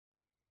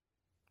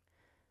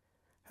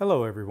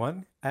Hello,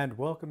 everyone, and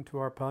welcome to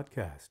our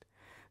podcast.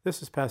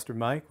 This is Pastor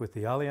Mike with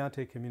the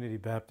Aliante Community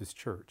Baptist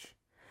Church.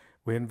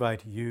 We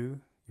invite you,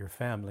 your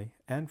family,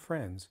 and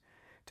friends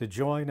to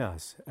join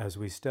us as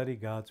we study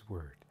God's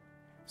Word.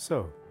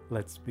 So,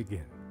 let's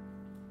begin.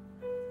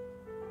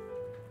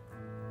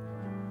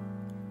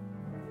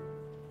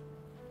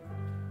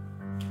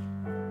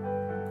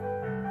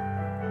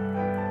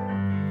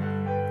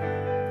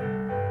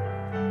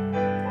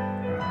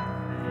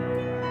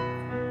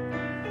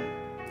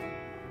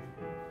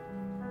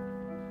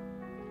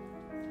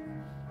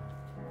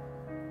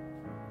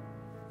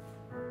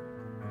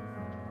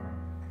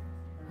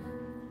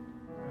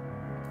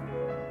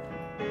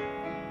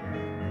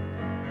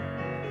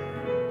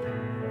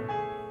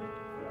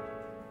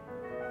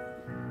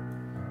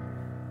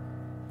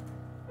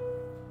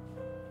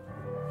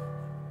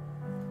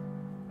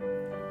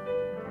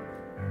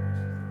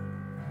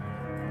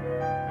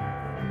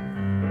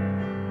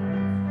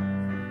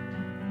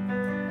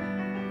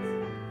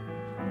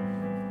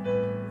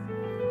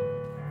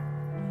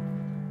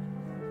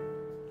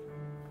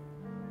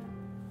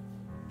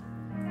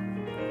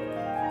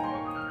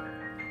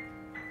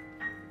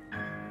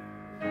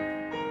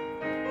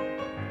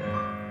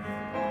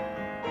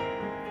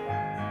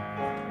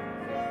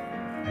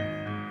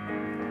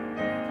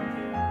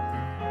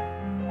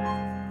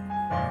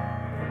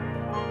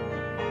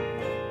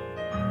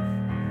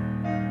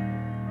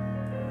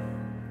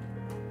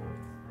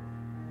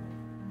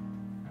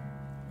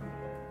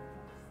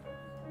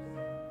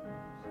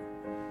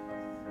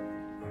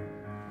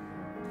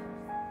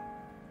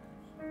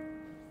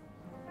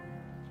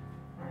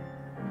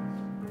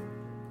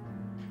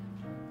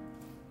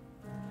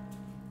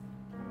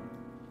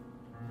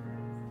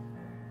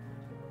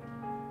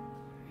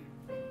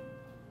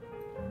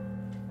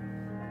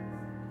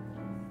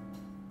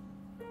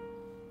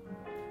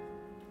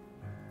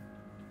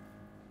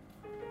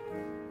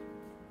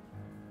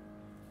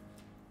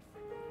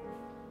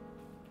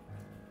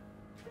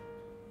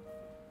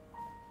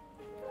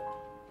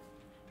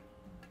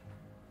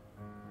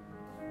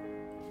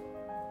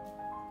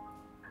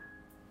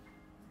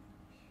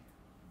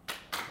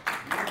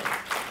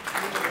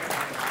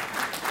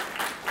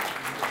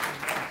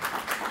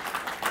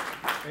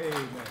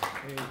 Amen.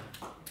 Amen.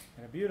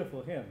 And a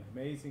beautiful hymn,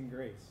 Amazing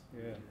Grace.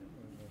 Yeah.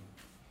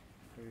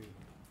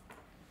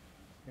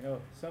 You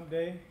know,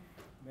 someday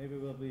maybe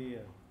we'll be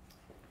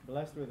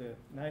blessed with a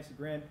nice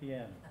grand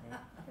piano. Right?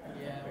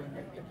 Yeah.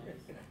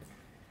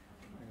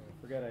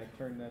 I forgot I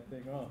turned that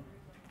thing on.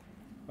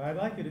 But I'd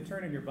like you to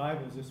turn in your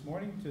Bibles this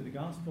morning to the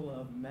Gospel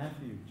of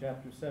Matthew,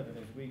 chapter 7,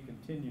 as we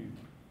continue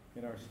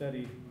in our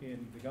study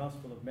in the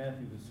Gospel of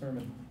Matthew, the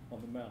Sermon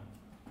on the Mount.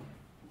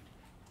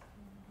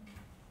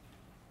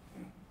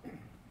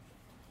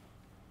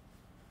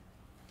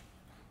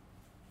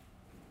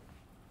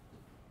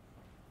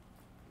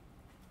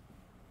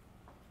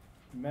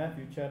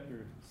 Matthew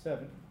chapter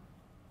 7,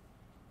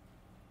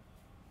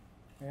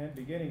 and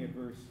beginning at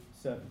verse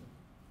 7.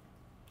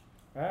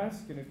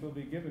 Ask, and it will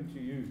be given to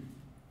you.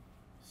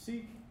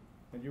 Seek,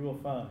 and you will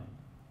find.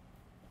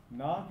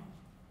 Knock,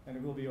 and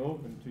it will be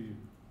opened to you.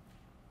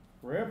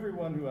 For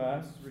everyone who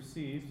asks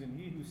receives, and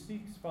he who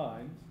seeks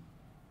finds,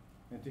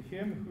 and to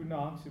him who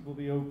knocks it will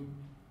be opened.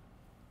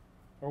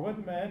 Or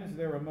what man is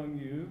there among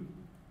you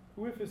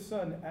who, if his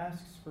son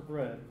asks for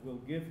bread, will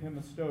give him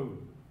a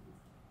stone?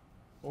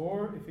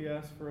 Or if he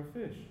asks for a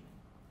fish,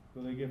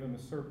 will he give him a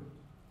serpent?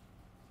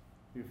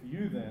 If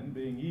you then,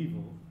 being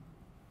evil,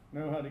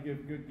 know how to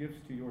give good gifts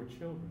to your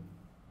children,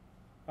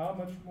 how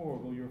much more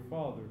will your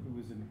Father who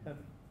is in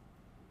heaven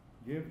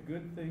give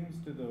good things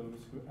to those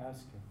who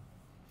ask him?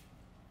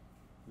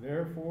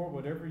 Therefore,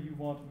 whatever you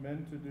want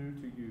men to do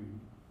to you,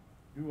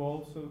 do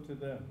also to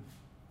them.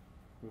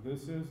 For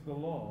this is the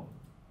law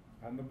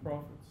and the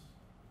prophets.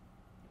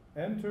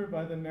 Enter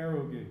by the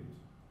narrow gate.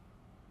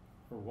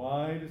 For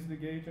wide is the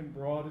gate and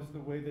broad is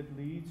the way that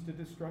leads to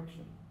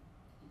destruction,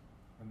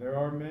 and there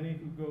are many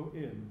who go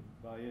in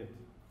by it.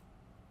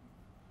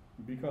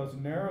 Because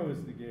narrow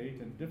is the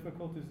gate and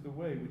difficult is the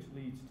way which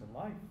leads to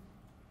life,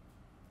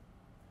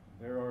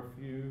 and there are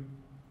few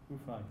who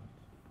find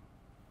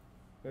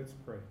it. Let's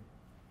pray.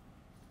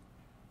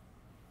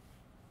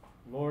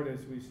 Lord,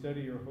 as we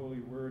study your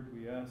holy word,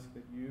 we ask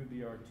that you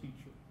be our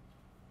teacher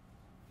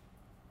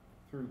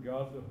through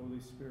God the Holy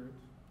Spirit,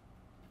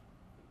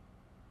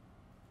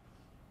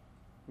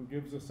 who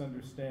gives us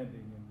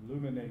understanding and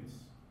illuminates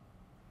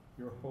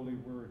your holy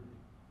word,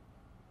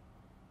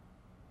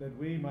 that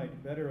we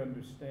might better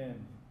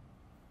understand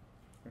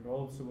and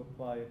also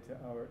apply it to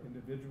our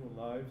individual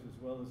lives as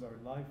well as our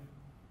life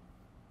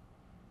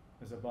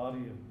as a body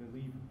of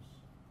believers.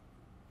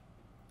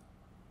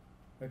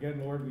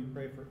 Again, Lord, we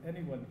pray for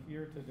anyone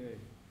here today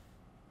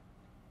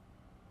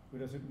who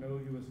doesn't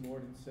know you as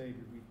Lord and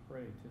Savior. We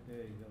pray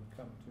today they'll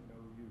come to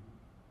know you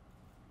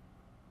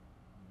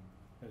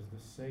as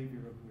the Savior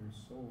of their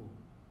soul,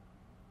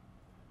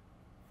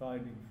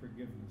 finding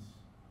forgiveness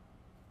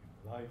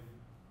and life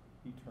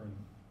eternal.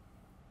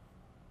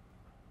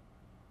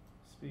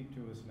 Speak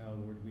to us now,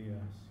 Lord, we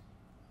ask.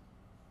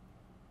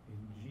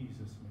 In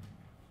Jesus' name.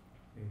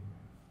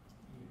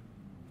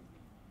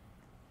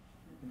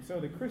 so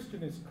the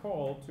Christian is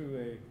called to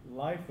a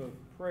life of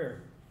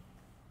prayer.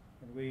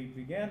 And we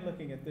began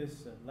looking at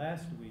this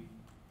last week,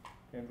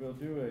 and we'll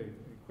do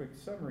a quick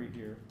summary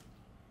here.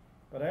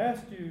 But I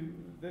asked you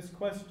this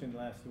question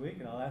last week,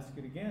 and I'll ask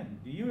it again.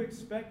 Do you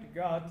expect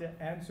God to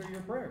answer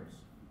your prayers?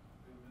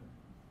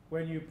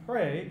 When you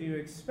pray, do you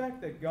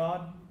expect that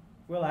God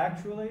will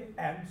actually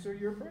answer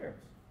your prayers?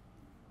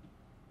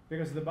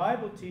 Because the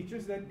Bible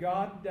teaches that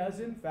God does,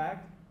 in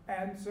fact,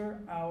 answer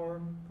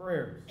our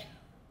prayers.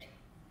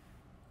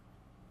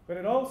 But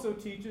it also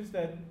teaches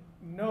that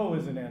no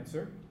is an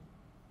answer.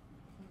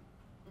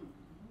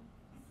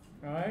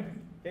 All right? In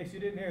case you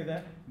didn't hear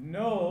that,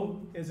 no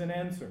is an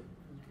answer.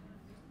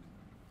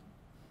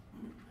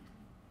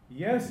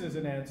 Yes is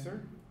an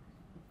answer,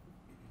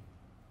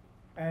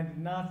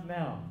 and not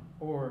now,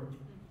 or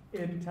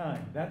in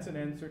time. That's an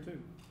answer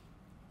too.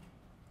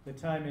 The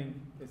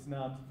timing is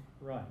not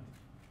right.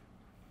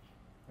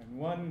 And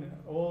one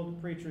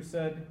old preacher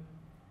said,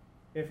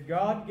 if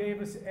God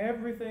gave us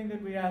everything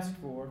that we asked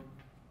for,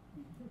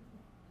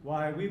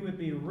 why, we would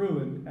be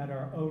ruined at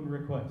our own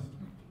request.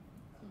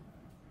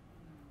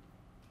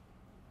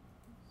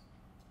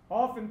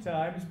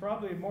 Oftentimes,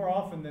 probably more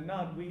often than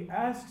not, we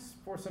ask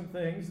for some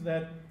things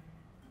that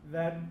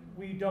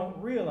we don't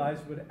realize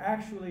would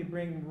actually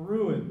bring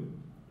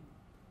ruin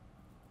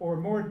or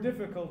more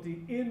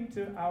difficulty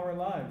into our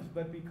lives.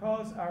 But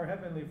because our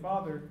Heavenly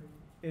Father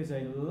is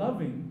a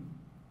loving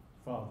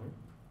Father,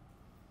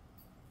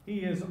 He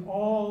is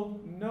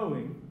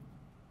all-knowing.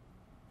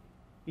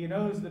 He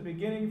knows the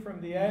beginning from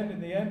the end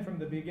and the end from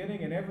the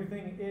beginning and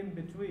everything in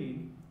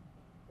between.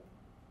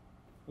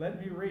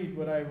 Let me read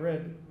what I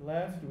read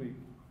last week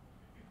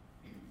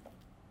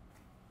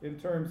in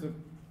terms of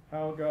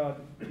how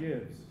God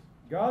gives.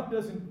 God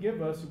doesn't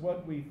give us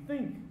what we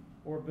think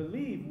or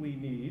believe we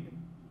need.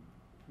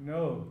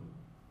 No.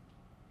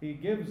 He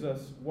gives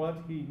us what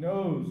He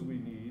knows we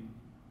need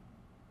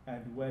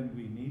and when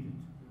we need it.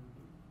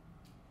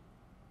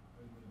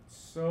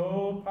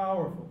 So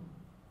powerful.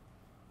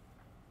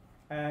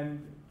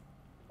 And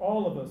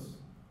all of us,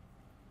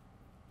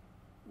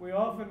 we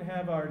often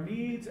have our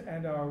needs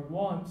and our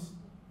wants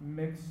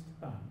mixed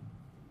up.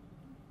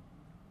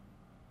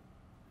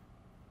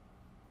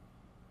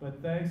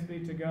 But thanks be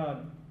to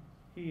God,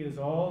 He is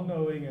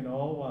all-knowing and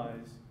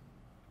all-wise,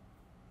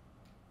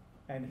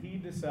 and He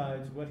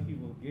decides what He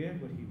will give,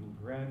 what He will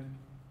grant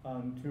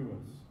unto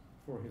us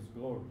for His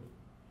glory.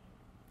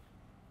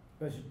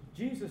 But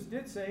Jesus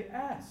did say,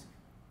 ask.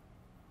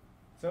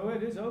 So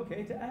it is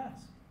okay to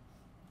ask.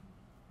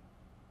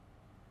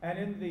 And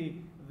in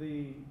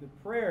the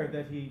prayer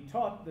that He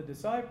taught the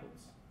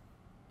disciples,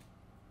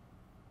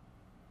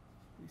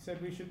 He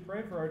said we should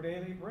pray for our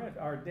daily bread,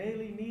 our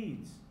daily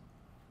needs.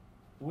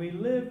 We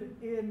live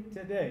in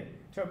today.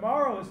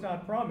 Tomorrow is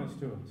not promised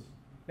to us.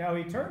 Now,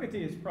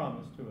 eternity is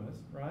promised to us,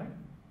 right?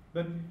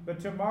 But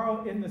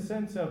tomorrow, in the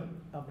sense of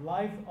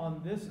life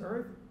on this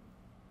earth,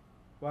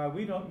 why,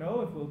 we don't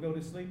know if we'll go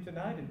to sleep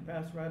tonight and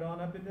pass right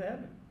on up into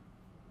heaven.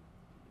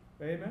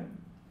 Amen?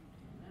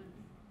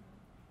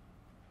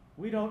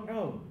 We don't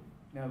know.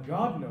 Now,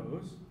 God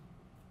knows,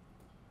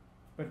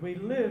 but we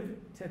live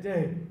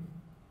today.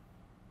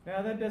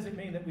 Now, that doesn't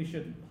mean that we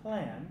shouldn't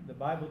plan. The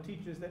Bible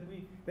teaches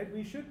that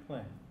we should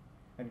plan.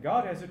 And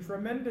God has a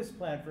tremendous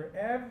plan for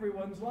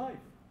everyone's life.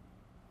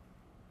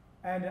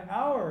 And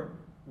our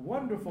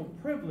wonderful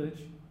privilege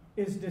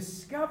is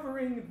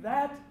discovering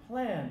that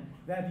plan,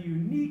 that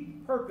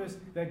unique purpose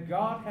that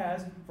God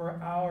has for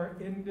our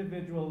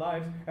individual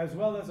lives, as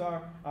well as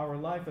our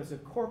life as a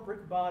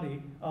corporate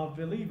body of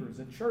believers,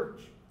 a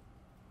church.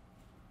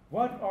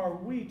 What are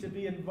we to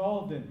be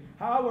involved in?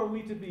 How are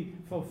we to be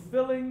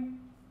fulfilling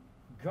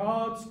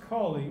God's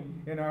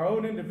calling in our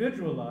own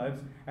individual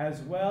lives,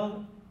 as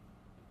well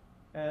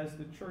as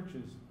the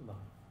church's life?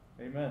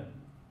 Amen.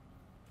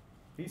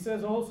 He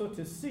says also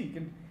to seek,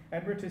 and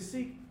we're to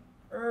seek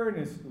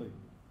earnestly.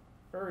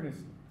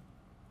 Earnestly.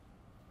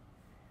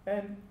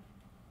 And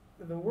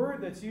the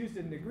word that's used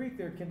in the Greek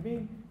there can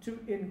mean to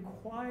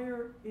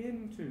inquire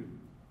into.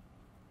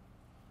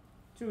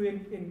 To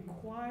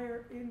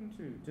inquire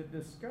into, to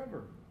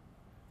discover.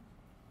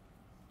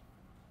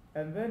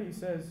 And then he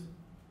says,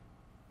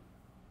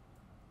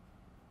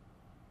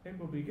 it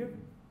will be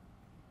given.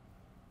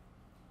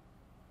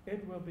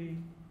 It will be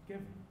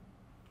given.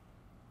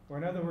 Or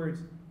in other words,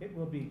 it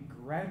will be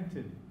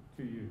granted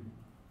to you.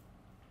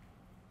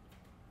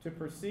 To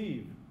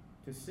perceive,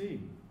 to see,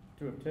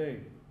 to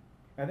obtain.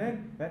 And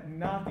then that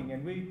knocking,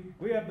 and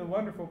we have the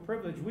wonderful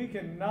privilege, we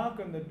can knock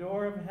on the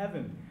door of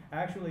heaven.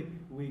 Actually,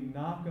 we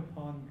knock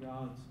upon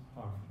God's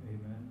heart,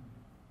 amen,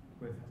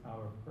 with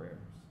our prayers.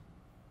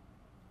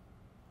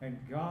 And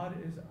God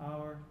is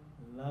our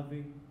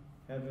loving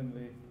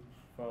Heavenly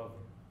Father.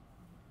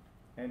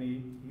 And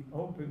He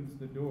opens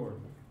the door,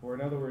 or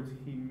in other words,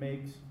 He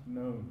makes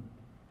known.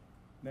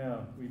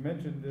 Now, we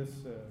mentioned this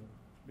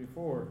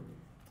before.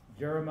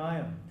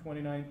 Jeremiah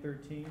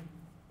 29:13,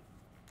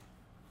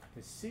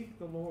 to seek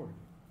the Lord.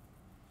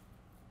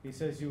 He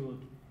says, you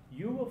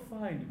will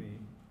find me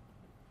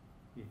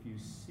if you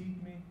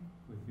seek me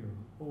with your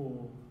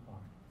whole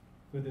heart,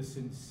 with a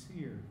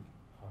sincere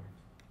heart.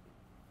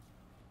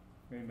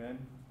 Amen.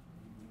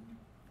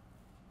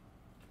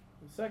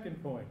 The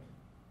second point,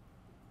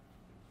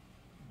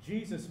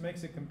 Jesus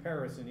makes a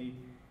comparison.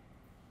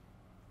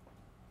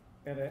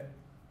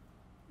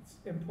 It's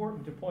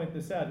important to point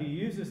this out. He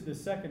uses the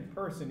second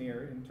person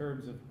here in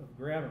terms of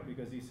grammar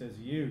because he says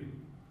you.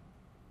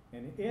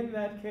 And in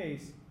that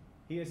case,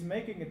 he is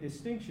making a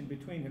distinction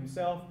between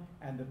himself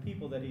and the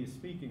people that he is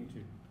speaking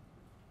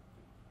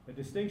to. A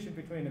distinction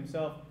between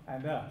himself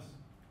and us.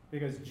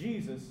 Because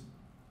Jesus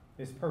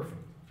is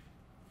perfect.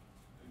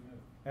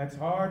 That's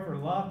hard for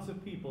lots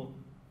of people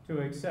to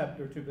accept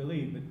or to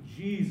believe, but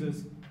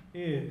Jesus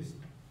is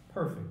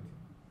perfect.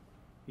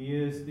 He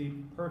is the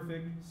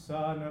perfect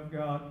Son of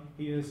God.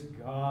 He is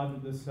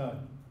God the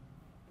Son,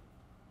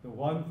 the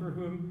one for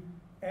whom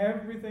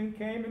everything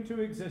came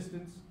into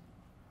existence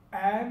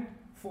and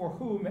for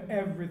whom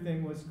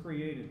everything was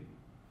created.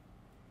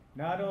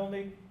 Not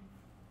only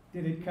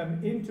did it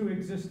come into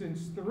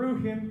existence through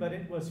him, but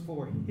it was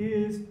for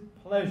his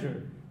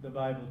pleasure, the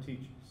Bible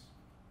teaches,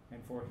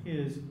 and for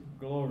his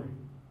glory.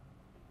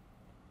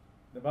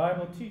 The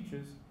Bible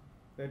teaches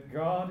that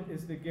God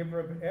is the giver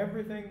of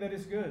everything that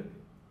is good.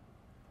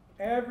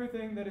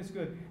 Everything that is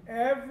good.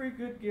 Every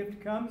good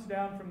gift comes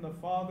down from the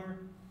Father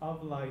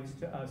of lights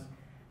to us,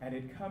 and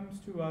it comes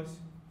to us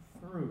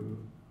through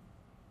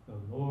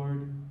the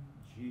Lord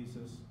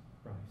Jesus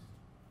Christ.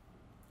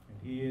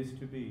 And he is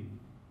to be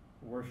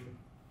worshipped.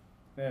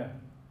 Now,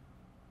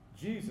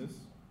 Jesus,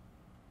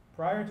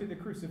 prior to the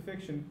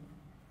crucifixion,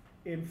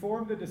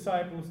 informed the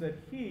disciples that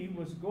he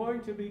was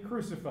going to be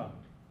crucified,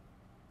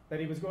 that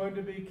he was going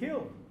to be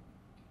killed,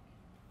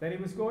 that he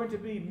was going to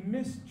be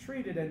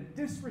mistreated and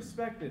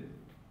disrespected.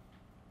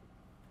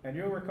 And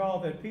you'll recall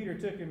that Peter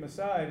took him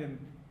aside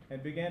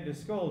and began to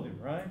scold him,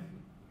 right?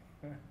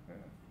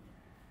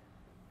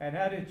 And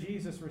how did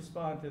Jesus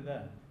respond to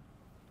that?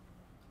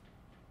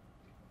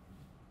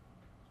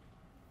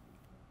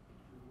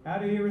 How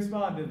did he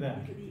respond to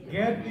that?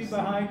 Get thee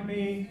behind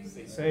me,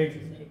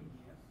 Satan,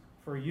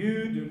 for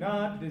you do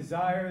not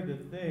desire the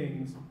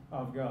things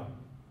of God.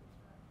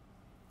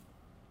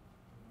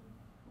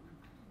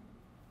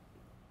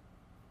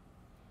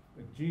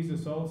 But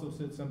Jesus also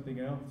said something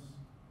else.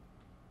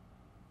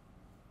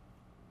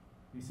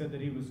 He said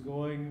that he was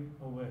going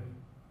away,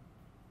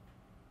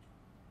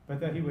 but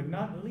that he would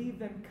not leave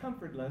them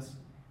comfortless,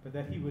 but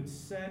that he would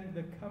send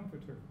the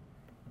Comforter,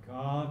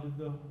 God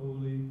the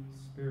Holy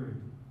Spirit.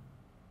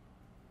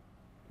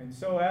 And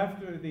so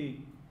after the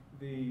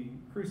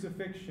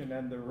crucifixion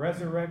and the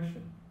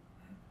resurrection,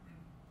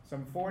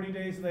 some 40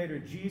 days later,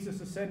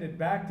 Jesus ascended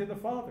back to the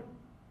Father,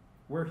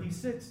 where he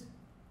sits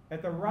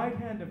at the right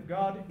hand of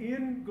God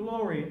in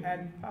glory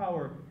and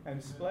power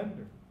and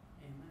splendor.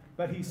 Amen.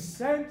 But he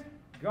sent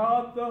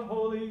God the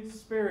Holy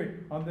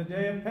Spirit on the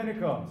day of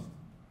Pentecost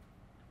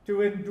to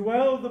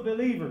indwell the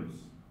believers.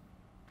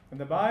 And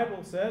the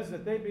Bible says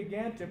that they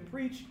began to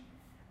preach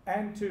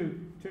and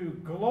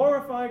to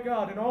glorify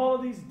God in all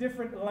of these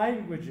different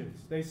languages.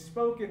 They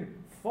spoke in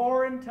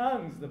foreign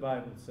tongues, the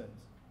Bible says,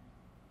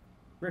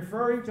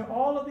 referring to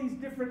all of these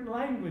different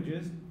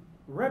languages,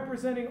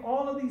 representing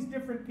all of these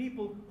different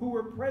people who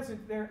were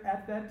present there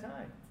at that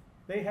time.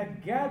 They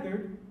had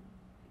gathered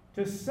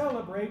to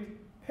celebrate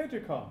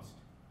Pentecost,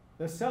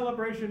 the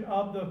celebration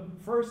of the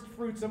first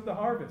fruits of the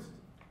harvest.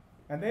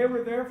 And they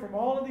were there from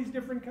all of these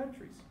different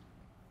countries.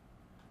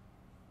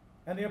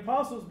 And the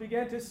apostles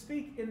began to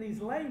speak in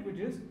these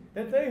languages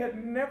that they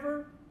had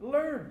never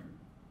learned.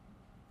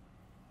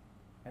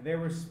 And they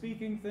were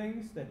speaking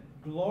things that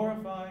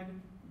glorified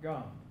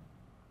God.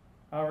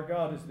 Our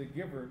God is the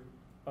giver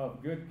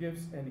of good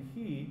gifts, and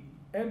he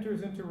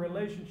enters into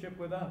relationship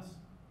with us.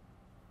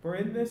 For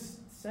in this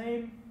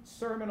same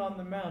Sermon on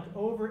the Mount,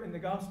 over in the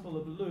Gospel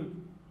of Luke,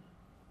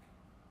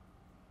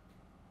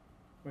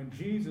 when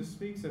Jesus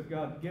speaks of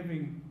God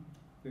giving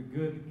the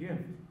good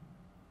gift,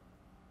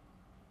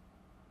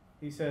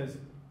 he says,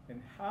 and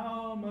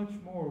how much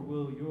more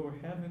will your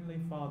heavenly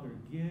Father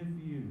give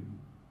you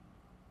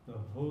the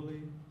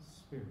Holy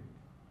Spirit?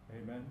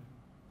 Amen.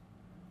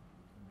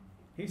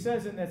 He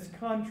says in this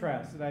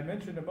contrast that I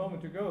mentioned a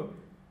moment ago,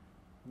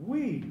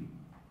 we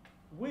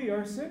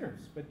are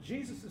sinners, but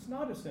Jesus is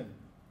not a sinner.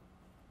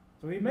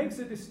 So he makes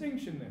a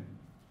distinction there.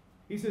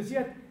 He says,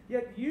 yet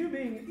you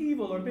being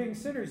evil or being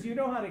sinners, you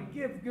know how to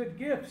give good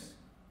gifts.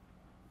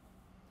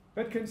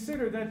 But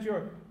consider that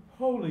your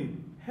holy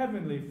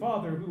heavenly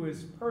Father, who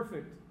is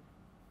perfect,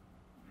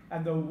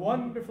 and the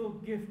wonderful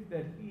gift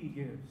that he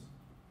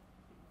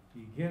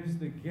gives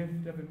the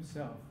gift of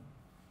himself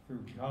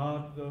through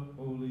God the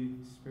Holy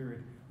Spirit,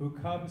 who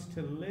comes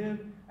to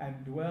live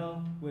and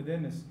dwell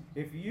within us.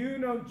 If you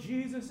know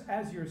Jesus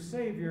as your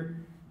Savior,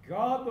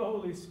 God the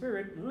Holy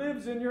Spirit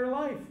lives in your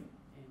life.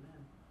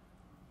 Amen.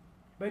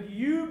 But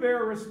you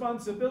bear a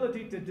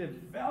responsibility to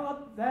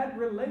develop that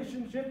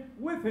relationship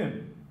with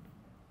him,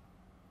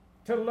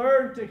 to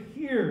learn to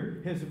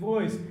hear his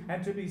voice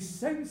and to be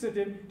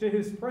sensitive to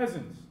his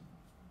presence.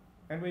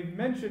 And we've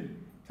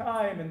mentioned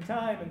time and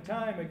time and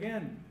time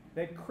again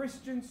that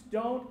Christians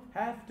don't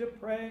have to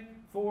pray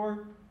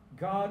for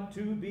God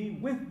to be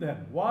with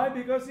them. Why?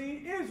 Because He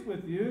is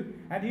with you,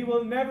 and He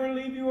will never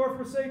leave you or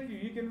forsake you.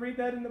 You can read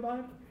that in the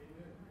Bible.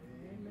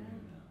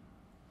 Amen.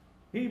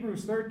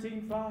 Hebrews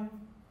 13:5,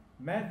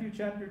 Matthew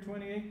chapter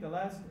 28, the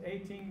last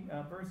 18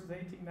 verses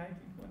 18, 19,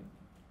 20.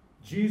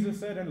 Jesus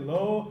said, and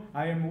lo,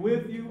 I am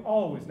with you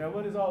always. Now,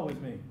 what does always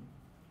mean?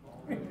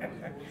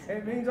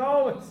 It means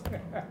always.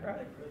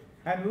 Right?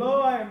 And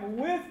lo, I am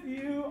with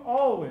you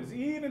always,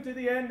 even to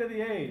the end of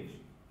the age.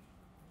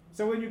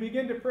 So when you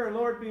begin to pray,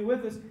 Lord, be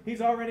with us,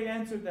 He's already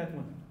answered that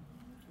one.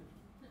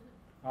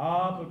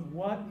 But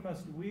what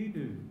must we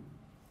do?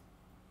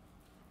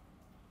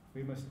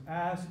 We must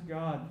ask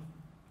God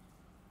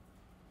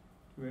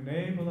to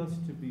enable us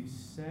to be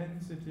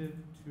sensitive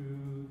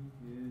to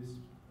His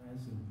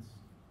presence.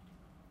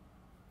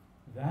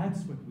 That's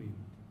what we need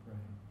to pray.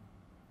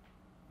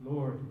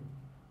 Lord,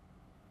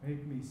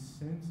 make me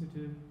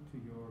sensitive to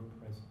your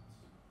presence.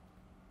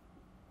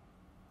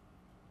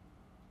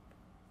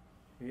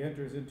 He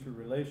enters into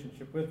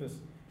relationship with us.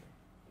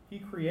 He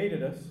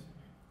created us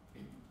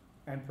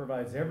and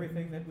provides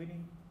everything that we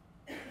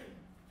need.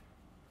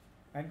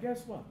 And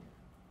guess what?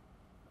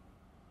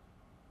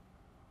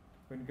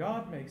 When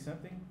God makes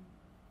something,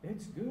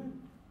 it's good.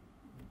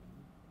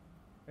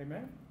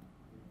 Amen?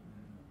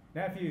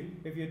 Now,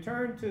 if you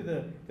turn to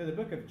the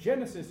book of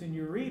Genesis and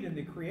you read in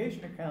the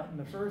creation account in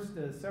the first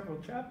several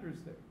chapters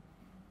there,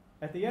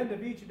 at the end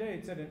of each day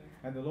it said,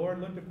 and the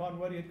Lord looked upon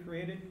what He had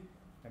created,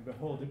 and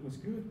behold, it was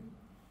good.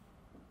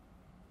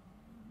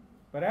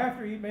 But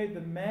after He made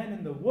the man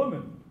and the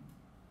woman,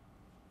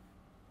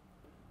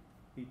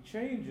 He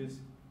changes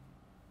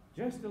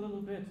just a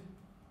little bit,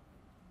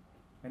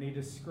 and He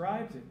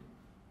describes it.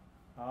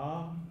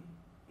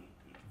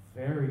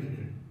 Very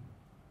good.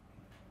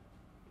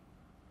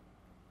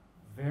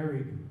 Very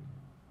good.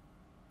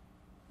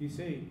 You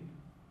see,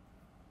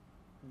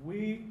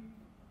 we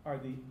are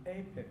the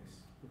apex,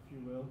 if you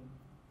will,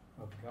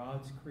 of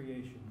God's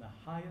creation, the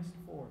highest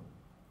form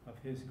of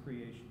His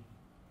creation.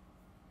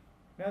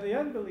 Now, the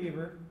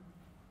unbeliever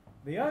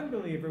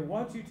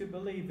wants you to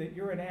believe that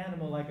you're an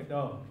animal like a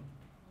dog.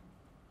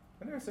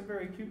 And there are some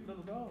very cute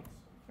little dogs.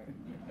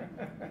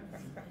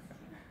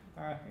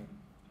 All right.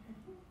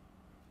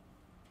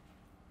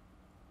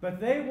 But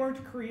they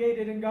weren't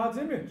created in God's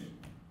image.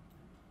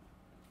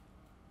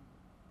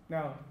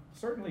 Now,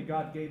 certainly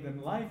God gave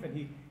them life, and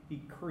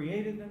He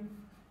created them,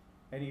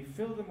 and He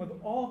filled them with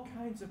all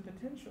kinds of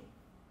potential.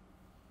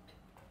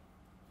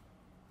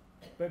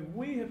 But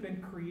we have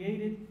been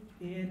created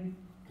in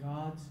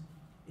God's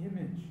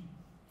image.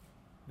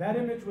 That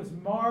image was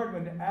marred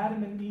when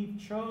Adam and Eve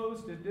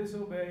chose to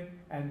disobey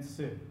and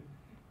sin.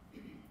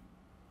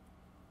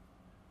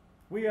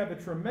 We have a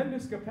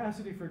tremendous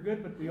capacity for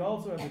good, but we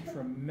also have a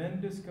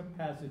tremendous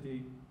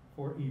capacity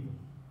for evil.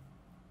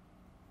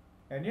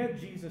 And yet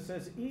Jesus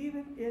says,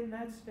 even in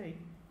that state,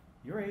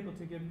 you're able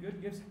to give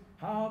good gifts.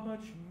 How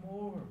much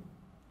more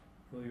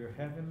will your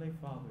heavenly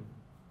Father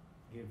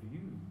give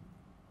you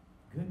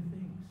good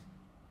things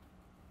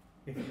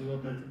if you will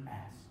but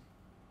ask?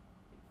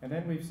 And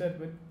then we've said,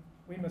 but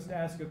we must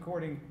ask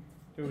according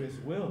to His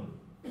will.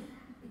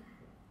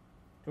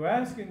 To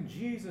ask in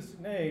Jesus'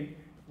 name,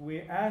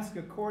 we ask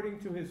according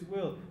to His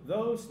will.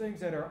 Those things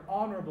that are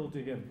honorable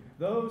to Him.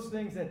 Those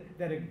things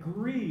that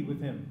agree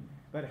with Him.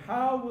 But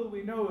how will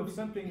we know if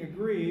something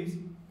agrees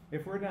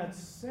if we're not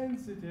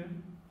sensitive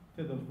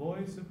to the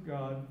voice of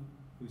God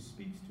who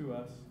speaks to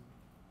us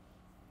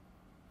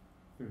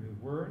through His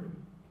Word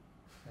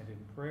and in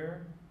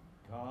prayer,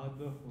 God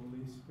the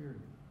Holy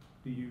Spirit?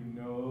 Do you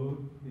know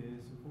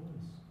His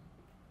voice?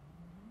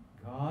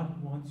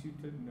 God wants you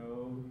to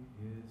know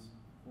His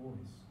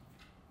voice.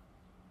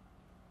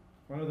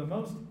 One of the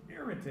most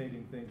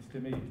irritating things to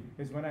me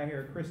is when I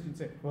hear a Christian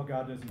say, well,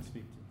 God doesn't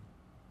speak to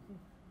me.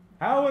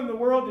 How in the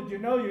world did you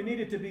know you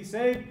needed to be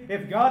saved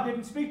if God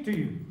didn't speak to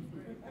you?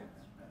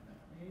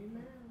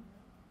 Amen.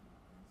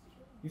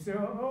 You say,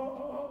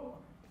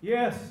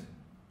 yes.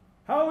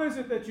 How is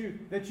it that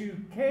you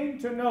came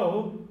to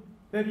know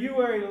that you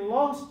are a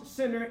lost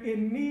sinner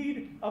in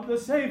need of the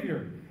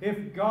Savior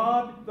if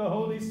God, the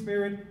Holy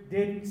Spirit,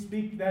 didn't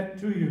speak that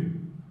to you?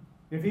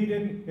 If He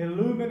didn't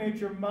illuminate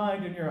your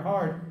mind and your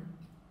heart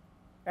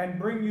and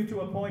bring you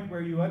to a point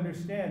where you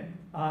understand,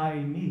 I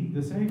need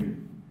the Savior.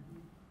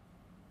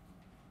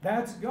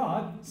 That's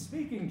God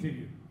speaking to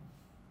you.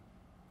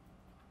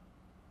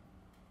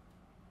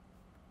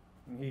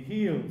 And He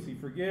heals, He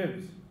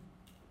forgives.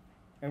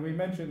 And we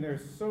mentioned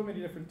there's so many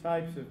different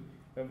types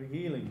of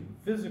healing.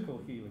 Physical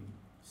healing,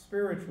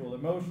 spiritual,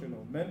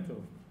 emotional,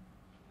 mental,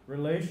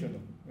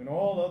 relational, and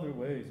all other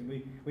ways. And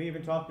we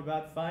even talked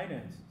about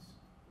finances.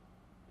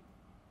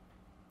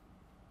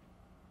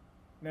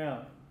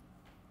 Now,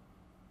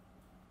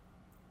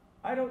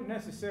 I don't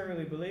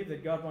necessarily believe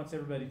that God wants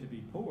everybody to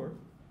be poor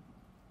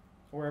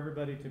or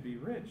everybody to be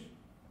rich.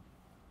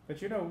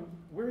 But you know,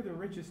 we're the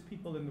richest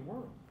people in the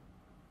world.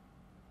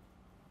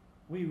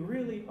 We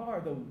really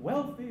are the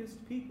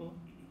wealthiest people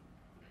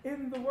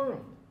in the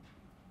world.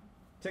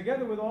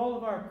 together with all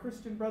of our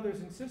Christian brothers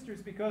and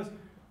sisters, because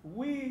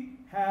we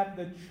have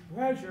the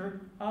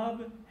treasure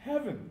of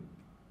heaven.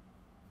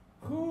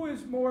 Who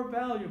is more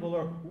valuable,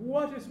 or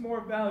what is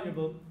more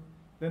valuable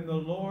than the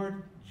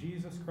Lord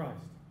Jesus Christ?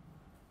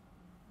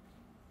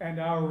 And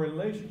our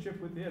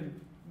relationship with him,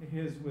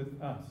 his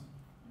with us.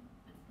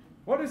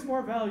 What is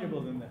more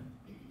valuable than that?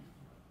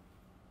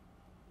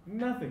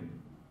 Nothing.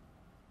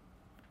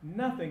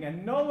 Nothing.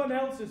 And no one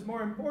else is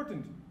more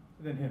important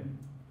than him.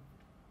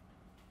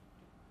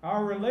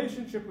 Our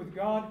relationship with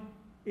God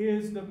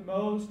is the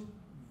most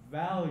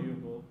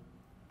valuable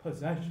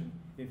possession,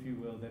 if you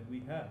will, that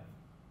we have.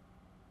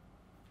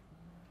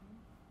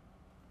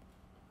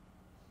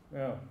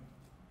 Now,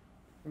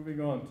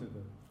 moving on to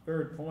the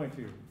third point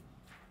here.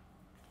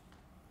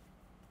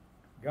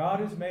 God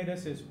has made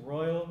us his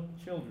royal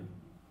children.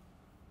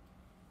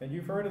 And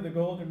you've heard of the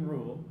Golden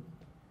Rule.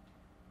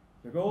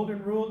 The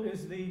Golden Rule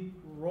is the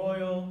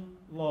royal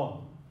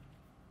law.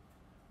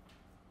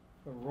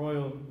 The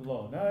royal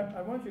law. Now,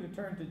 I want you to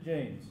turn to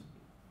James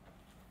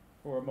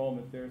for a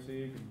moment there so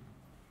you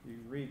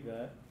read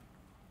that.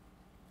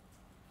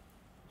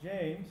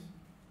 James,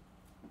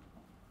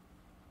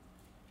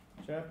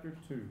 chapter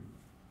 2.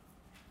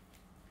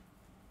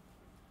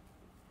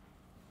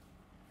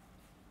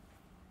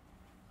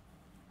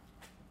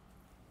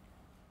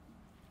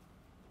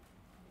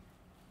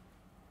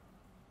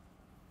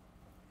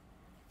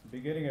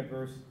 Beginning at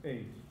verse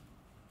 8.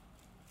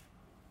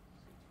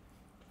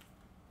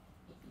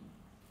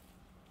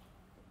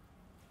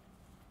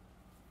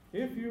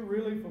 If you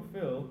really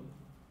fulfill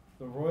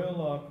the royal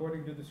law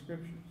according to the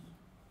Scriptures,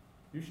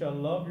 you shall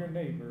love your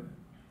neighbor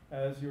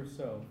as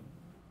yourself.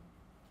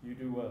 You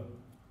do well.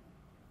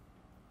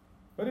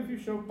 But if you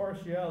show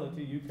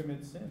partiality, you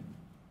commit sin,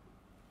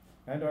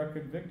 and are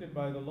convicted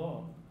by the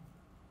law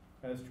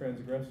as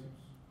transgressors.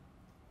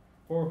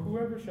 For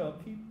whoever shall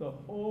keep the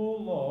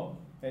whole law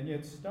and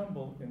yet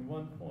stumble in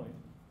one point,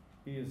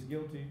 he is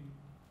guilty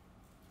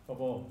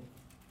of all.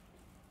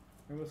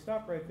 And we'll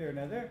stop right there.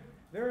 Now,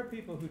 there are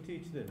people who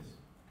teach this.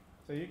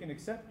 So you can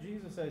accept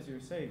Jesus as your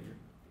Savior,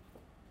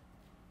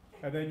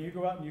 and then you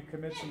go out and you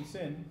commit some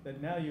sin,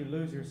 that now you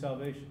lose your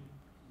salvation.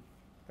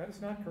 That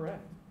is not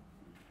correct.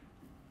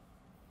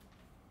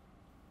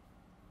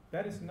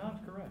 That is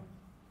not correct.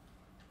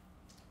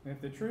 And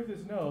if the truth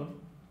is known,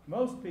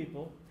 most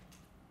people,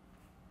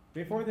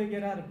 before they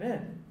get out of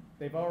bed,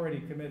 they've already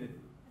committed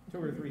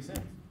 2 or 3 sins.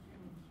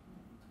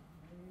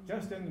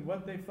 Just in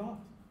what they've thought.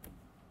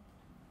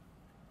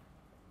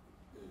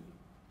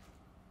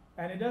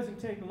 And it doesn't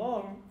take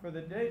long for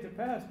the day to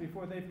pass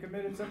before they've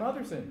committed some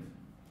other sins.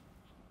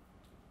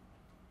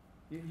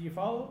 You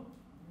follow?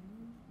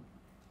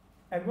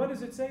 And what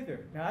does it say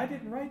there? Now, I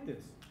didn't write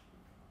this.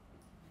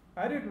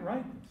 I didn't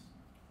write this.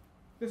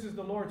 This is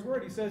the Lord's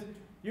word. He says,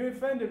 you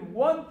offended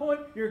 1 point,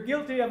 you're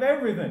guilty of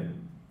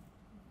everything.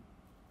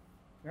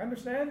 You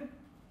understand?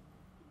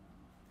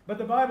 But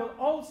the Bible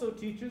also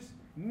teaches,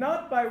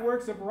 not by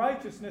works of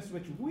righteousness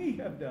which we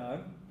have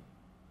done,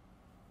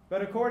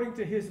 but according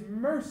to his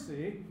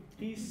mercy,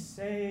 he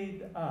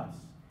saved us.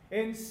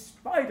 In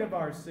spite of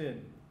our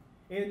sin,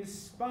 in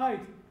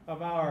spite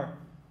of our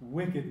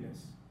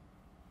wickedness,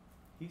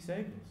 he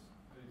saved us.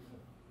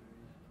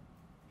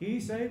 He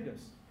saved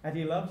us, and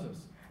he loves us.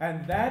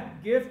 And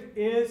that gift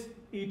is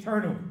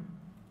eternal.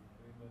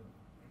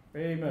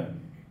 Amen.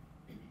 Amen.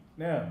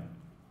 Now,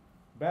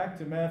 back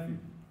to Matthew.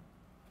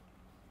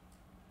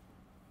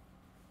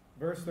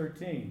 Verse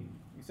 13.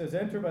 He says,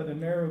 enter by the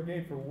narrow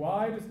gate, for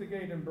wide is the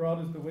gate and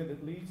broad is the way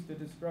that leads to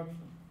destruction.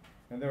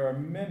 And there are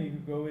many who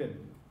go in,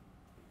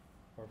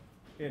 or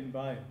in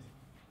by it.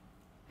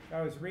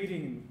 I was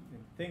reading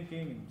and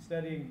thinking and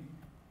studying,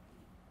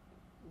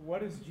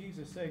 what is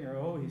Jesus saying?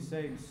 Or, he's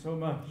saying so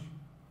much.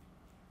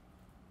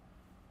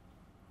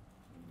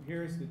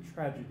 Here's the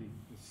tragedy,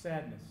 the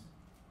sadness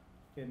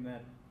in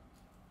that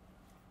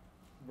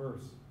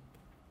verse.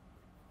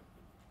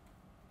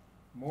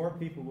 More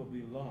people will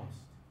be lost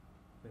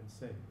than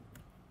saved.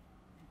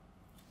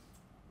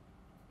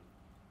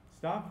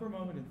 Stop for a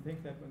moment and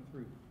think that one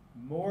through.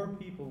 More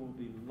people will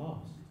be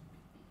lost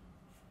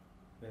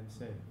than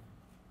saved.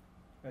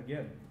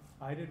 Again,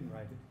 I didn't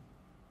write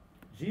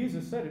it.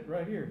 Jesus said it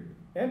right here.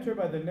 Enter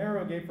by the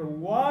narrow gate, for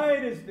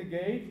wide is the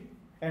gate,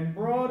 and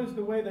broad is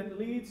the way that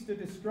leads to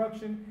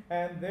destruction,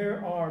 and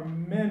there are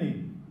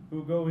many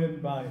who go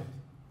in by it.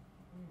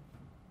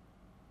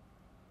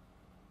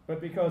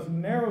 But because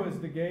narrow is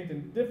the gate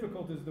and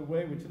difficult is the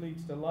way which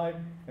leads to life,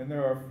 and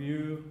there are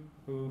few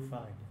who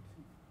find it.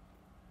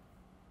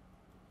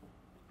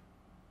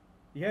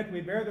 Yet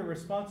we bear the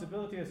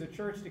responsibility as a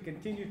church to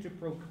continue to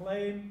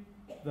proclaim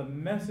the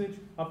message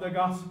of the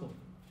gospel,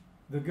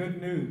 the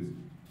good news.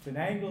 It's an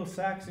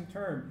Anglo-Saxon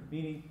term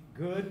meaning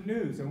good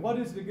news. And what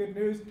is the good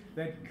news?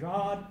 That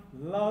God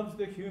loves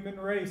the human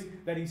race,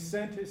 that he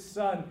sent his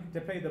Son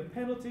to pay the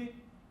penalty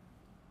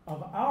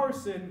of our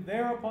sin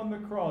there upon the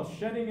cross,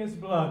 shedding his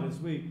blood, as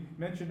we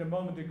mentioned a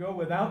moment ago.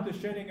 Without the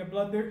shedding of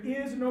blood, there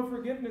is no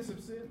forgiveness of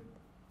sin.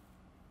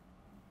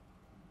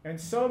 And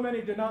so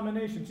many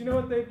denominations, you know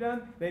what they've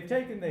done? They've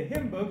taken the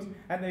hymn books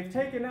and they've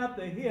taken out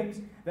the hymns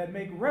that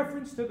make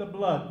reference to the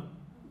blood.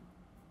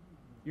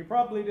 You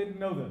probably didn't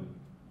know them.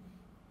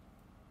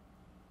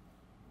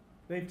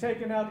 They've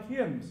taken out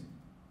hymns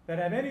that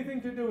have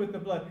anything to do with the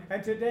blood.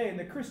 And today, in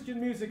the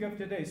Christian music of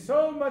today,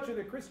 so much of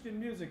the Christian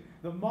music,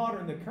 the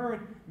modern, the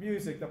current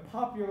music, the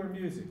popular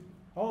music,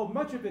 oh,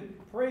 much of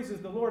it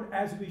praises the Lord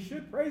as we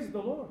should praise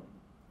the Lord.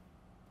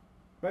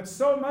 But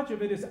so much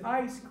of it is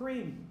ice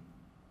cream.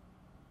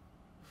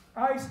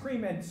 Ice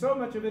cream, and so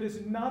much of it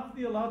is not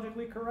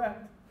theologically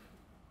correct.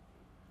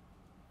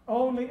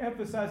 Only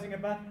emphasizing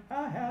about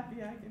how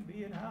happy I can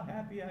be and how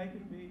happy I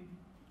can be.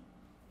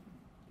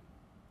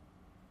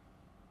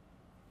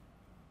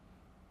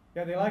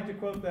 Yeah, they like to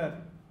quote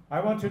that, I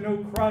want to know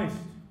Christ,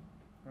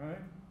 right?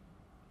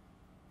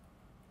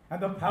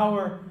 And the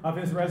power of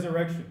his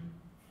resurrection.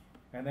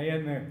 And they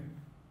end there.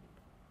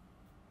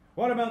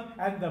 What about,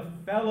 and the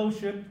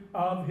fellowship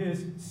of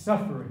his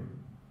suffering?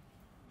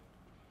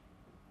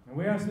 And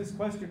we asked this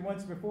question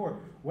once before.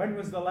 When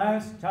was the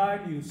last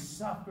time you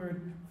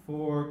suffered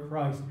for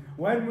Christ?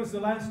 When was the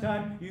last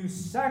time you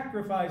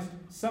sacrificed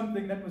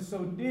something that was so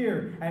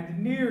dear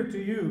and near to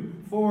you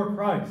for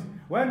Christ?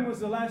 When was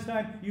the last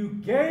time you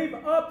gave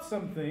up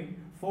something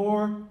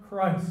for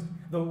Christ?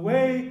 The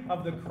way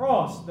of the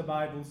cross, the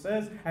Bible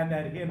says, and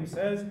that hymn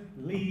says,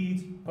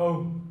 leads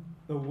home.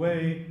 The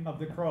way of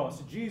the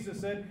cross.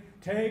 Jesus said,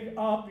 take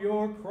up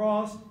your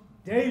cross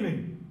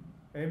daily.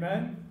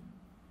 Amen?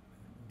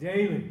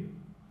 Daily.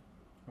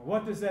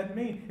 What does that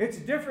mean? It's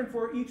different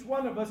for each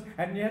one of us,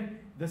 and yet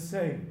the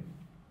same.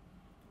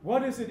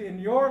 What is it in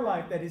your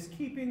life that is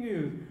keeping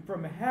you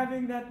from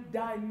having that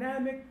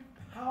dynamic,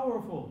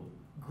 powerful,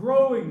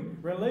 growing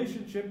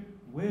relationship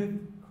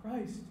with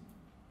Christ?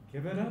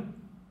 Give it up.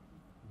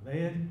 Lay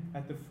it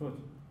at the foot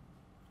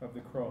of the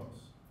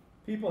cross.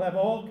 People have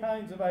all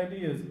kinds of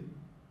ideas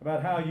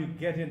about how you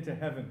get into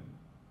heaven.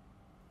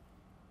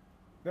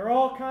 There are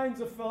all kinds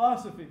of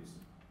philosophies.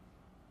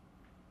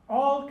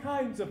 All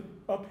kinds of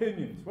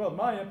opinions. Well,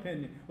 my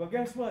opinion. Well,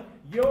 guess what?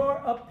 Your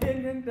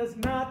opinion does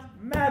not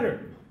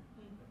matter.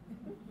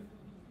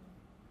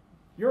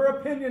 Your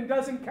opinion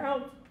doesn't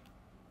count.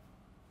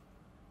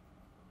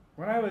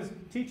 When I was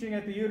teaching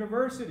at the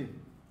university,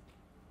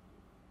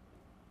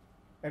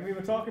 and we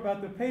would talk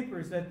about the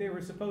papers that they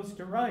were supposed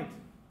to write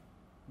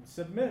and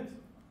submit,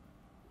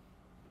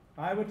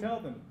 I would tell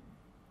them,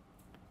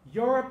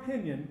 your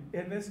opinion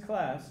in this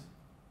class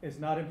is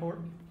not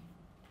important.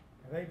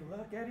 And they'd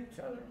look at each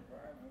other.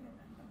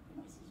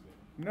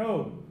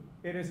 No,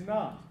 it is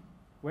not.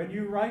 When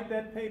you write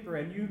that paper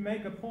and you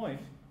make a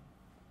point,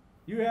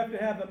 you have to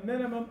have a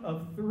minimum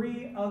of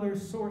 3 other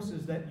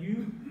sources that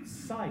you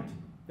cite,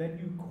 that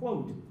you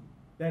quote,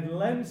 that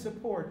lend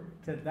support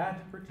to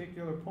that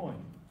particular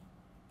point.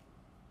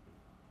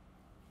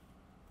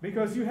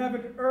 Because you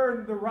haven't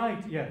earned the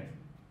right yet.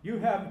 You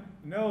have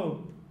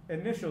no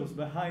initials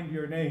behind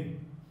your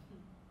name.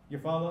 You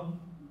follow?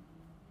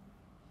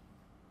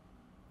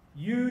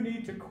 You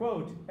need to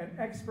quote an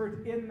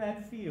expert in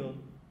that field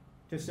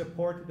to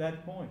support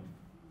that point.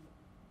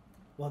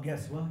 Well,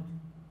 guess what?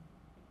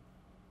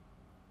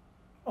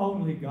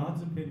 Only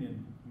God's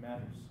opinion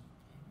matters.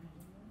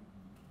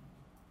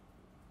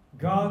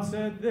 God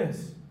said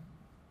this.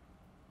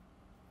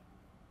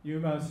 You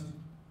must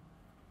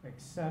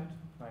accept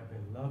my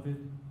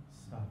beloved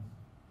Son.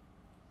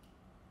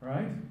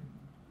 Right?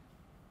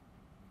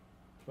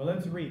 Well,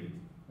 let's read it.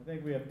 I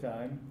think we have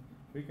time.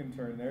 We can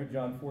turn there.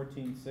 John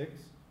 14:6.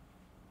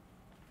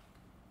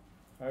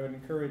 I would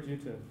encourage you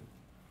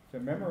to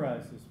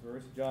memorize this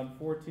verse. John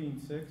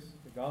 14:6,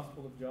 the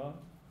Gospel of John,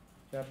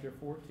 chapter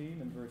 14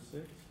 and verse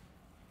 6.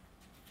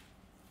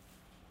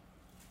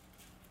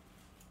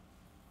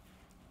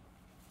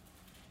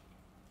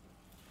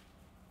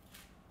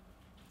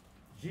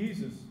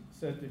 Jesus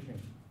said to him,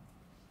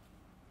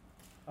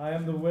 I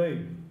am the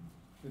way,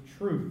 the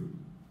truth,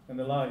 and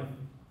the life.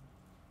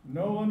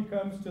 No one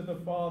comes to the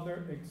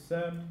Father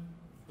except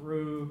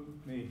through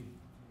me.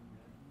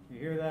 You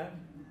hear that?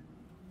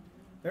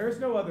 There is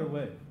no other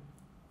way.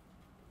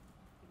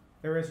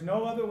 There is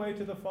no other way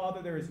to the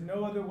Father. There is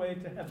no other way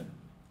to heaven.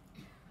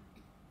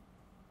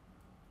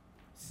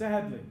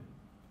 Sadly,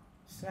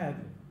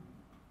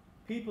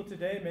 people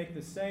today make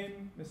the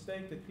same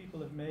mistake that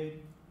people have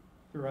made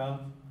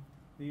throughout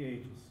the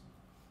ages.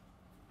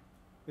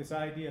 This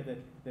idea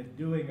that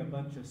doing a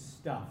bunch of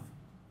stuff,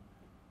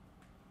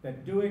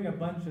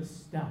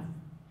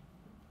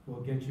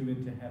 will get you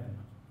into heaven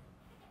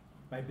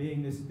by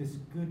being this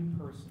good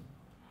person.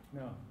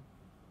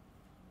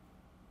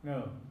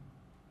 No.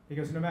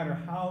 Because no matter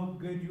how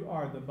good you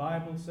are, the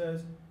Bible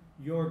says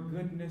your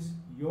goodness,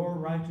 your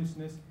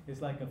righteousness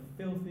is like a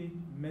filthy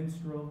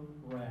menstrual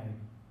rag.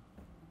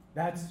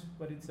 That's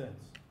what it says.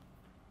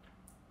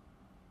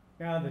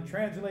 Now, the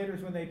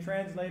translators, when they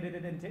translated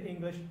it into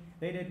English,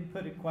 they didn't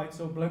put it quite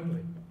so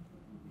bluntly.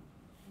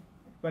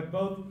 But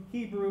both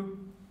Hebrew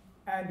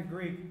and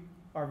Greek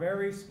are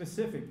very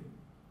specific,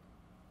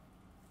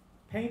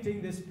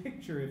 painting this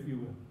picture, if you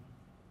will.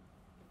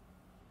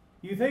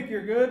 You think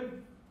you're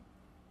good?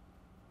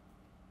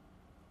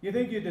 You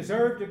think you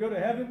deserve to go to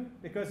heaven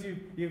because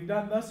you've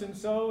done thus and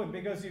so, and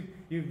because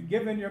you've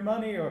given your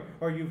money,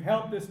 or you've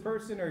helped this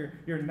person, or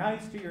you're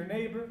nice to your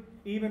neighbor,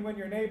 even when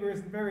your neighbor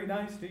isn't very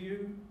nice to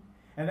you,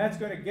 and that's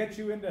going to get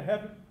you into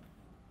heaven?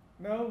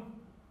 No,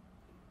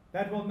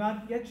 that will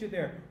not get you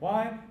there.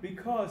 Why?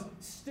 Because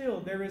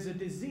still there is a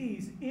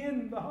disease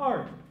in the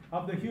heart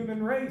of the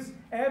human race.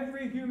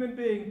 Every human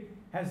being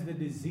has the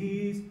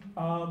disease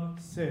of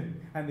sin,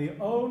 and the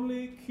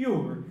only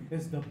cure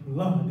is the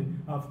blood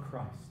of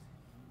Christ.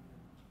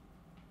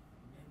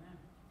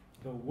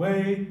 The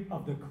way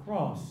of the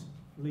cross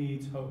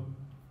leads home.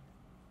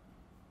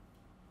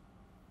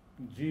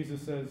 And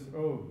Jesus says,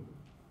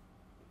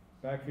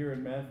 back here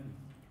in Matthew,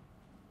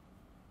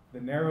 the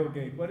narrow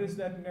gate. What is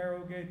that narrow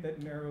gate?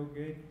 That narrow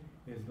gate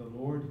is the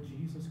Lord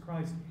Jesus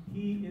Christ.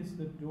 He is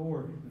the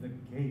door, the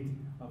gate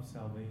of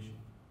salvation.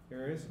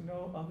 There is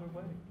no other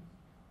way.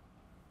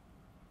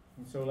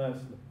 And so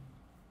lastly,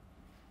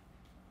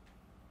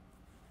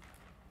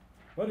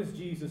 what is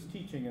Jesus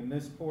teaching in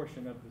this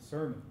portion of the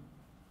sermon?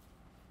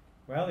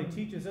 Well, he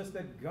teaches us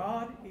that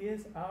God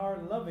is our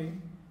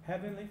loving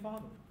Heavenly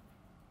Father.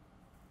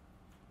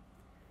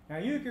 Now,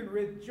 you can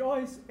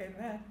rejoice in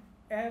that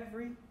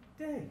every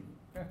day.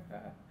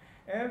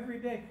 Every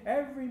day.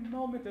 Every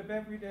moment of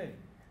every day.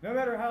 No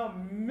matter how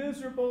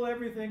miserable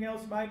everything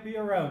else might be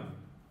around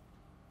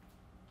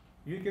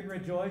you, you can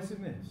rejoice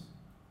in this,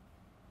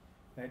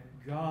 that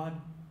God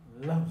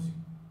loves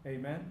you.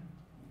 Amen?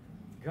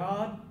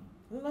 God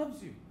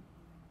loves you.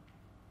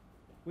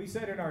 We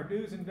said in our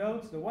do's and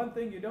don'ts, the one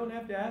thing you don't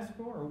have to ask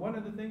for, or one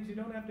of the things you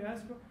don't have to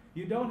ask for,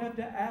 you don't have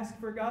to ask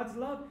for God's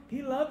love.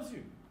 He loves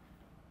you.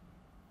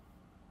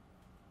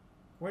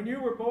 When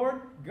you were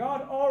born,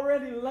 God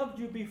already loved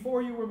you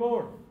before you were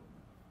born,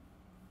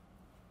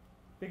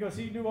 because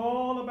He knew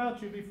all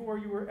about you before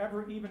you were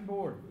ever even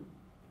born.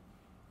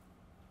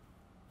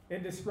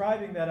 In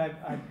describing that,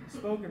 I've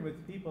spoken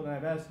with people, and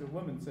I've asked a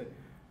woman, said,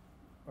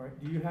 all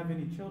right, do you have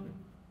any children?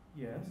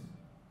 Yes.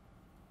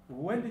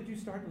 When did you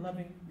start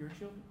loving your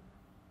children?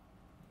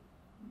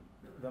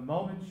 The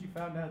moment she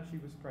found out she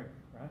was pregnant,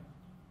 right?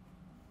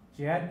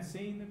 She hadn't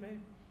seen the baby.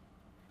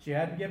 She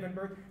hadn't given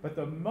birth. But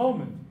the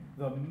moment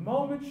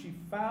she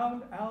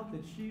found out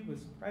that she was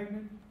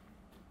pregnant,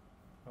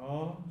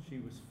 she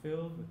was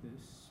filled with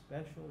this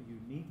special,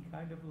 unique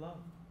kind of love.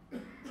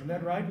 Isn't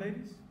that right,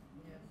 ladies?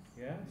 Yes.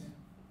 Yes.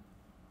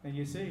 And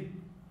you see,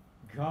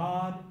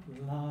 God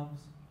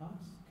loves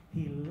us.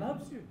 He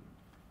loves you.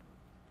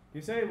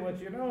 You say, well,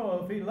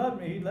 if He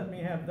loved me, He'd let me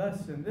have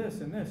this and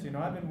this and this.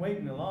 I've been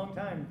waiting a long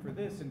time for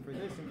this and for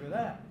this and for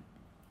that.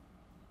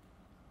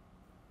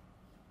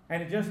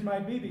 And it just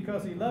might be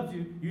because He loves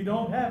you, you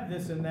don't have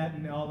this and that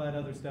and all that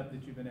other stuff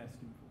that you've been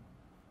asking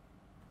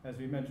for. As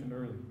we mentioned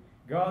earlier,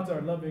 God's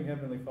our loving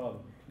Heavenly Father.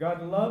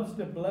 God loves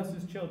to bless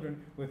His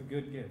children with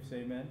good gifts.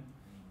 Amen?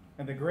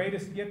 And the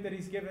greatest gift that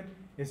He's given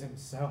is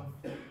Himself.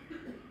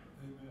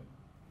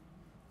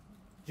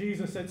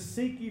 Jesus said,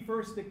 seek ye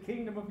first the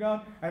kingdom of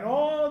God, and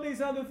all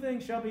these other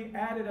things shall be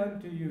added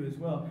unto you as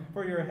well.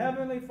 For your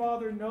Heavenly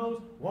Father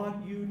knows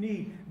what you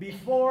need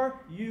before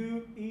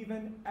you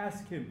even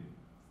ask Him.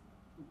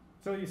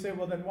 So you say,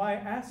 well, then why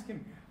ask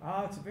Him?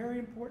 It's very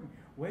important.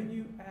 When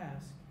you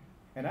ask,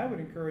 and I would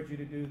encourage you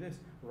to do this,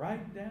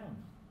 write down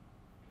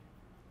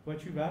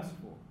what you've asked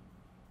for.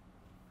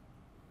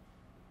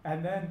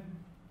 And then,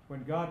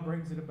 when God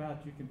brings it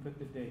about, you can put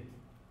the date.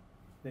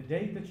 The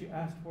date that you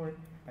asked for it,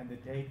 and the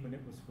date when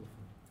it was fulfilled.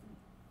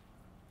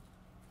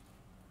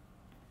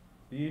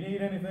 Do you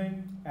need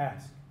anything?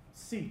 Ask.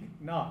 Seek.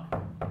 Knock.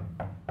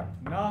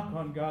 Knock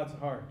on God's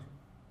heart.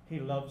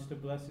 He loves to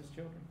bless His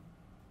children.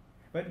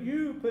 But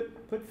you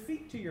put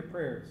feet to your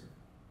prayers.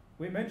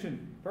 We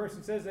mentioned a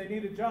person says they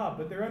need a job,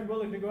 but they're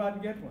unwilling to go out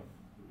and get one.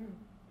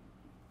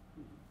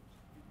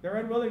 They're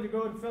unwilling to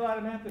go and fill out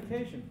an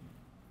application.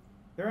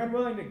 They're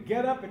unwilling to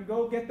get up and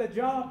go get the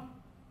job.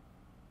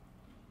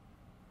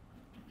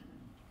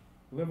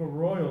 Live a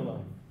royal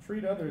life.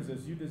 Treat others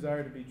as you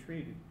desire to be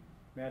treated.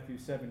 Matthew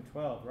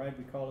 7:12, right?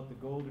 We call it the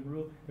golden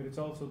rule, but it's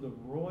also the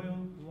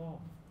royal law.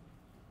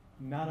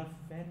 Not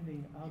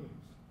offending others.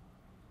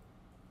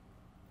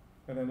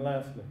 And then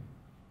lastly,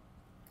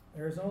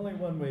 there is only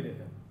one way to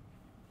heaven.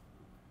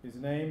 His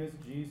name is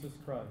Jesus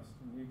Christ.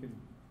 And you can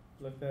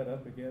look that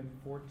up again,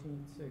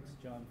 14:6,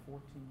 John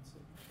 14:6.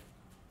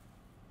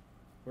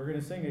 We're going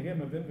to sing a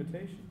hymn of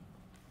invitation.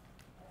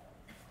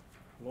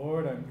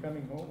 Lord, I'm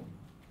coming home.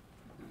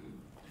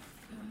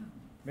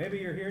 Maybe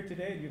you're here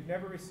today and you've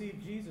never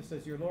received Jesus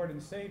as your Lord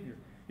and Savior.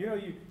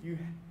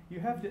 You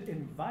have to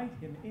invite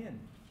Him in.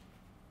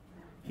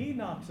 He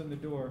knocks on the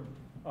door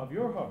of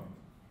your heart.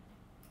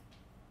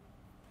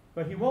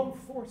 But He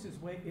won't force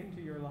His way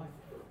into your life.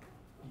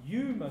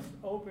 You must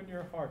open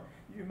your heart.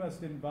 You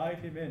must invite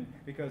Him in,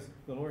 because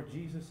the Lord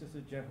Jesus is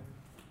a gentleman.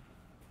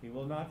 He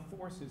will not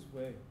force His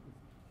way.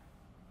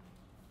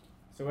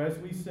 So as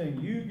we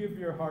sing, you give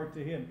your heart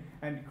to Him.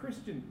 And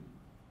Christian,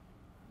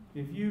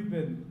 if you've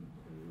been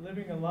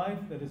living a life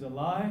that is a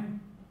lie,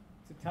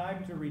 It's a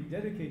time to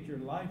rededicate your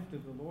life to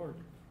the Lord.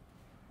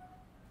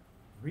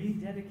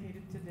 Rededicate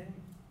it today.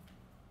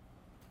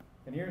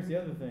 And here's the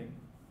other thing.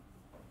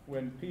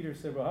 When Peter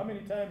said, well, how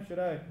many times should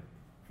I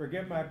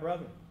forgive my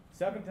brother?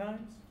 7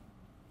 times?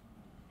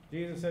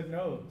 Jesus said,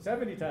 no,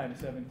 70 times,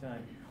 7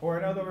 times. Or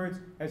in other words,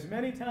 as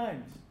many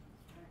times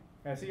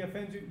as he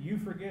offends you, you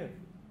forgive.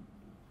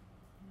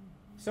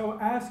 So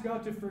ask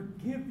God to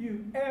forgive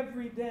you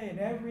every day and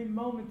every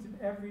moment and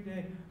every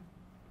day.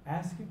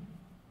 Ask him.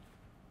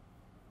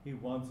 He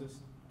wants us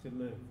to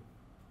live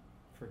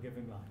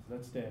forgiving lives.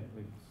 Let's stand,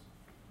 please.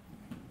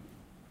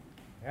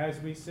 As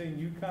we sing,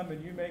 you come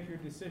and you make your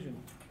decision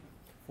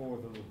for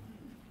the Lord.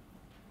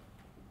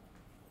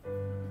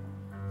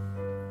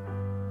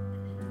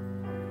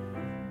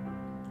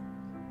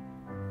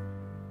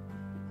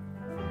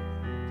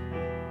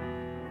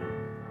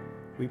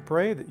 We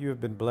pray that you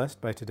have been blessed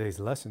by today's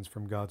lessons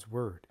from God's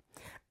Word.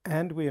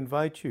 And we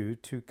invite you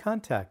to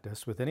contact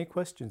us with any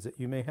questions that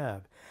you may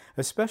have,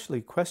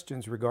 especially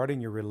questions regarding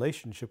your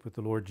relationship with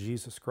the Lord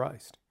Jesus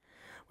Christ.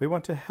 We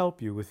want to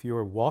help you with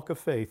your walk of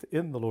faith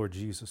in the Lord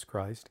Jesus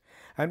Christ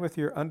and with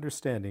your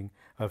understanding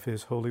of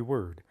His holy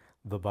word,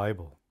 the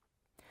Bible.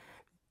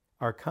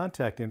 Our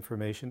contact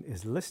information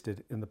is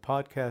listed in the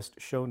podcast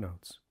show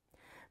notes.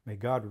 May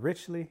God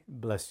richly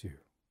bless you.